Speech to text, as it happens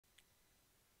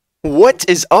What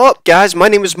is up, guys? My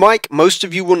name is Mike. Most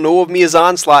of you will know of me as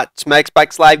Onslaught. It's my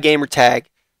Xbox Live gamer tag.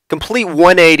 Complete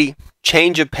 180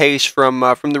 change of pace from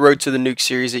the Road to the Nuke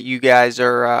series that you guys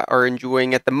are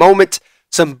enjoying at the moment.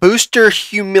 Some booster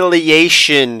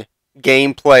humiliation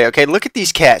gameplay. Okay, look at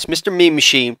these cats. Mr. Meme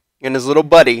Machine and his little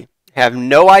buddy have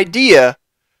no idea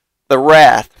the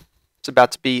wrath it's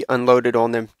about to be unloaded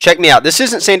on them. Check me out. This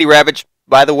isn't Sandy Ravage,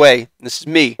 by the way. This is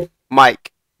me, Mike.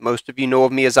 Most of you know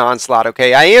of me as Onslaught,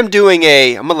 okay? I'm going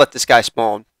to let this guy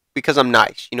spawn because I'm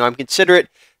nice. You know, I'm considerate.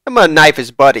 I'm going to knife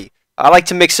his buddy. I like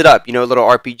to mix it up. You know, a little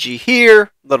RPG here,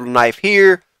 little knife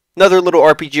here, another little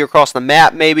RPG across the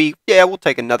map maybe. Yeah, we'll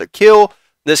take another kill.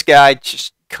 This guy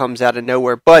just comes out of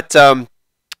nowhere. But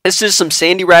this is some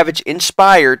Sandy Ravage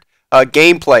inspired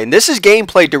gameplay. And this is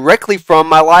gameplay directly from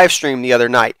my live stream the other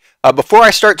night. Before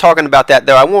I start talking about that,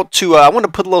 though, I want to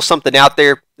put a little something out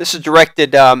there. This is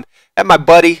directed at my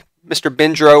buddy, Mr.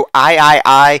 Bendro,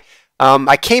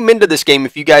 I came into this game,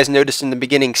 if you guys noticed in the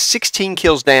beginning, 16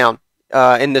 kills down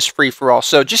in this free-for-all.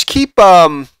 So just keep, let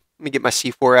me get my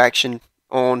C4 action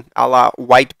on a la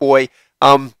white boy.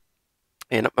 And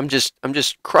I'm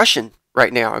just crushing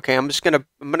right now, okay? I'm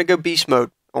gonna go beast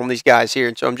mode on these guys here.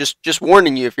 And so I'm just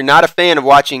warning you, if you're not a fan of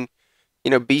watching,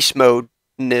 you know, beast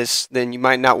mode-ness, then you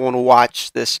might not want to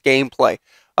watch this gameplay.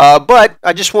 But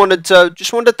I just wanted to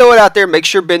throw it out there, make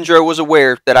sure Bendro was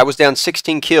aware that I was down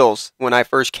 16 kills when I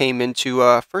first came into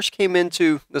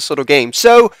this little game.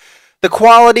 So the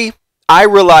quality, I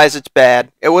realize it's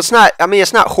bad. It's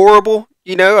not horrible,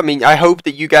 you know. I mean, I hope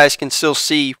that you guys can still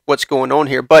see what's going on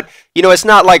here, but you know, it's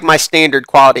not like my standard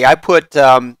quality. I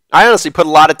honestly put a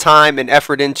lot of time and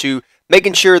effort into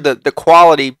making sure that the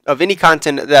quality of any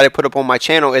content that I put up on my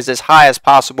channel is as high as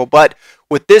possible. But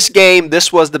with this game,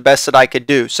 this was the best that I could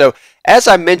do. So as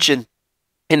I mentioned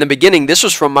in the beginning, this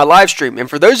was from my live stream. And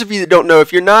for those of you that don't know,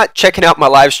 if you're not checking out my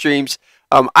live streams,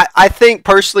 I think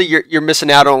personally you're missing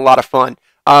out on a lot of fun.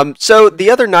 So the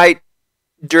other night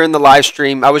during the live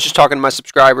stream, I was just talking to my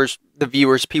subscribers, the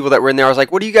viewers, people that were in there. I was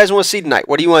like, what do you guys want to see tonight?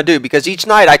 What do you want to do? Because each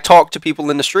night I talk to people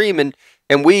in the stream,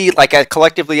 and we, like,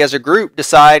 collectively as a group,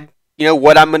 decide, you know,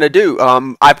 what I'm going to do.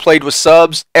 I played with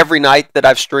subs every night that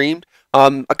I've streamed.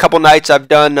 A couple nights I've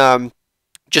done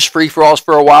just free-for-alls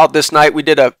for a while. This night we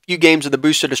did a few games of the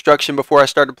Booster Destruction before I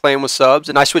started playing with subs,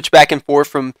 and I switched back and forth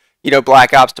from, you know,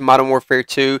 Black Ops to Modern Warfare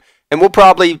 2. And we'll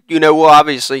probably, you know,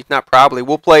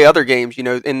 we'll play other games, you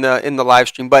know, in the live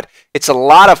stream. But it's a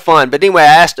lot of fun. But anyway, I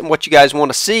asked them what you guys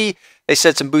want to see. They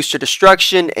said some Booster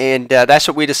Destruction, and that's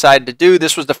what we decided to do.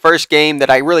 This was the first game that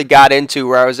I really got into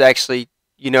where I was actually,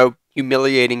 you know,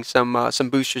 humiliating some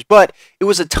boosters, but it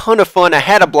was a ton of fun. I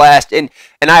had a blast, and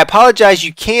I apologize,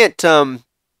 you can't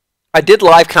I did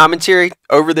live commentary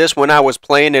over this when I was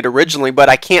playing it originally, but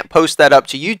I can't post that up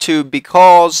to YouTube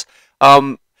because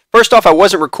first off, I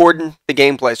wasn't recording the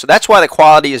gameplay, so that's why the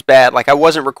quality is bad. Like, I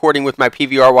wasn't recording with my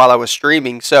PVR while I was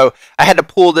streaming, so I had to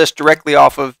pull this directly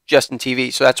off of Justin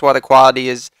TV, so that's why the quality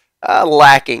is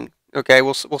lacking. Okay,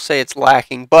 we'll say it's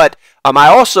lacking, but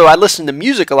I listen to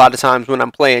music a lot of times when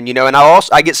I'm playing, you know, and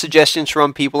I get suggestions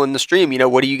from people in the stream, you know,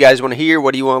 what do you guys want to hear,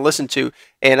 what do you want to listen to,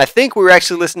 and I think we were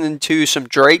actually listening to some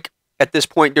Drake at this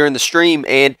point during the stream,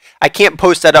 and I can't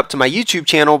post that up to my YouTube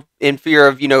channel in fear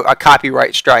of, you know, a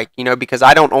copyright strike, you know, because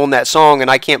I don't own that song, and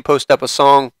I can't post up a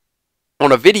song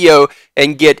on a video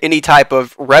and get any type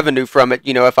of revenue from it,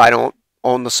 you know, if I don't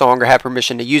own the song or have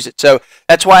permission to use it. So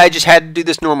that's why I just had to do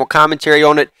this normal commentary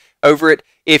on it. Over it.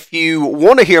 If you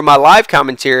want to hear my live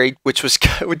commentary, which was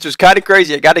kind of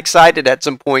crazy, I got excited at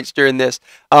some points during this.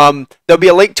 There'll be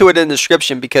a link to it in the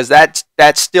description because that's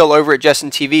still over at Justin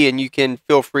TV, and you can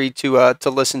feel free to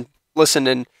listen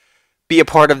and be a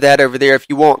part of that over there if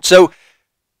you want. So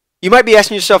you might be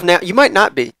asking yourself now, you might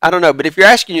not be, I don't know, but if you're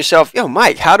asking yourself, yo,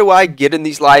 Mike, how do I get in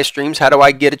these live streams? How do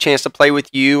I get a chance to play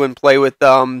with you and play with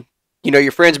you know,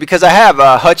 your friends? Because I have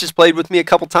Hutch has played with me a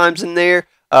couple times in there.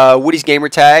 Woody's Gamer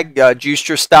Tag,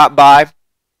 Juicer stopped by,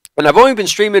 and I've only been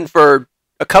streaming for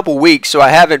a couple weeks, so I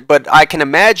haven't, but I can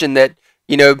imagine that,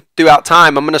 you know, throughout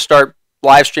time, I'm going to start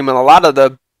live streaming a lot of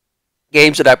the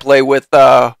games that I play with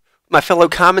my fellow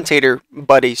commentator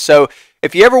buddies. So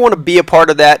if you ever want to be a part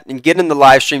of that and get in the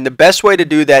live stream, the best way to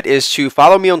do that is to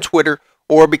follow me on Twitter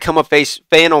or become a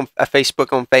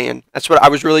Facebook on fan. That's what I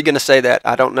was really going to say. That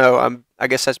I don't know. I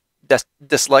guess that's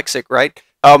dyslexic, right?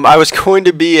 I'm going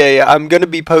to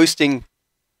be posting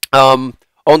on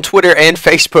Twitter and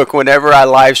Facebook whenever I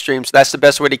live stream, so that's the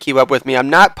best way to keep up with me.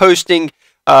 I'm not posting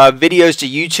videos to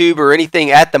YouTube or anything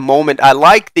at the moment.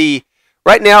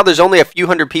 Right now there's only a few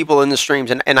hundred people in the streams,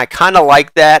 and I kind of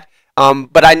like that,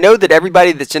 but I know that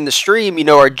everybody that's in the stream, you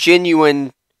know, are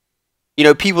genuine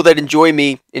people that enjoy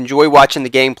me enjoy watching the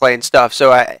gameplay and stuff.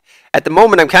 So at the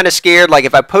moment, I'm kind of scared. Like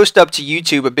if I post up to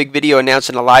YouTube a big video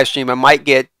announcing a live stream, I might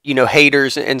get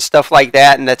haters and stuff like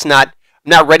that, and I'm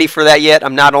not ready for that yet.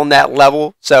 I'm not on that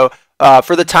level. So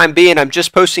for the time being, I'm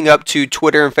just posting up to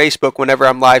Twitter and Facebook whenever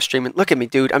I'm live streaming. Look at me,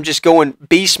 dude. I'm just going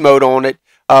beast mode on it.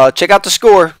 Check out the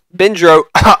score. Bendro.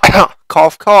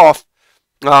 Cough, cough.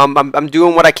 I'm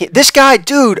doing what I can. This guy,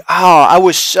 dude. Oh, I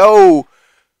was so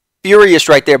furious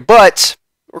right there. But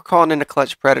we're calling in a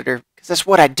clutch predator because that's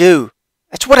what I do.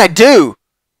 That's what I do.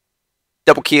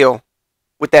 Double kill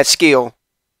with that skill.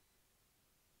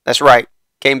 That's right.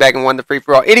 Came back and won the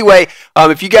free-for-all. Anyway,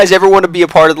 if you guys ever want to be a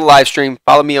part of the live stream,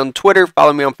 follow me on Twitter,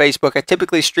 follow me on Facebook. I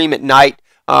typically stream at night,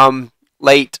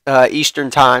 late Eastern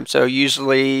time. So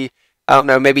usually, I don't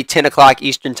know, maybe 10 o'clock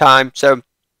Eastern time. So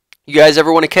you guys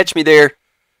ever want to catch me there,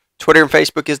 Twitter and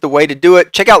Facebook is the way to do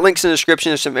it. Check out links in the description.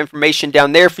 There's some information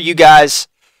down there for you guys.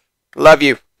 Love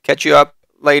you. Catch you up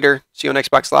later. See you on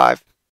Xbox Live.